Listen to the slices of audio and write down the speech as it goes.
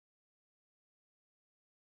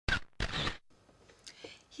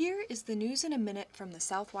Here is the news in a minute from the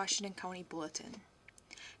South Washington County Bulletin.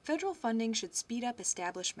 Federal funding should speed up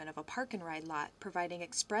establishment of a park and ride lot providing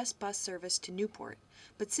express bus service to Newport,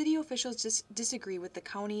 but city officials disagree with the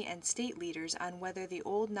county and state leaders on whether the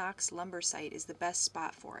old Knox lumber site is the best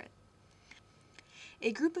spot for it.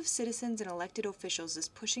 A group of citizens and elected officials is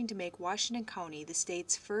pushing to make Washington County the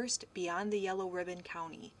state's first Beyond the Yellow Ribbon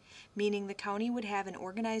county, meaning the county would have an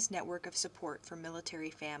organized network of support for military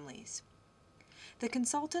families. The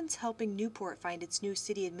consultants helping Newport find its new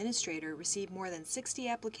city administrator received more than 60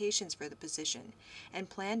 applications for the position and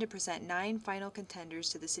plan to present 9 final contenders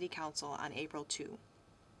to the City Council on April 2.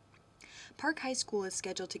 Park High School is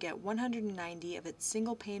scheduled to get 190 of its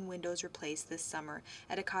single-pane windows replaced this summer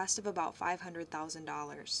at a cost of about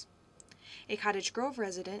 $500,000. A Cottage Grove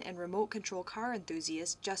resident and remote control car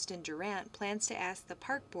enthusiast, Justin Durant, plans to ask the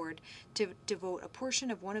park board to devote a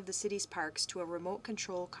portion of one of the city's parks to a remote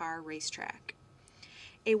control car racetrack.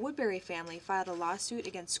 A Woodbury family filed a lawsuit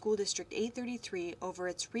against School District 833 over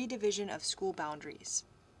its redivision of school boundaries.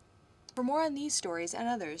 For more on these stories and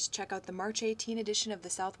others, check out the March 18 edition of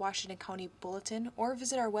the South Washington County Bulletin or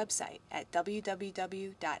visit our website at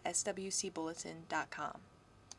www.swcbulletin.com.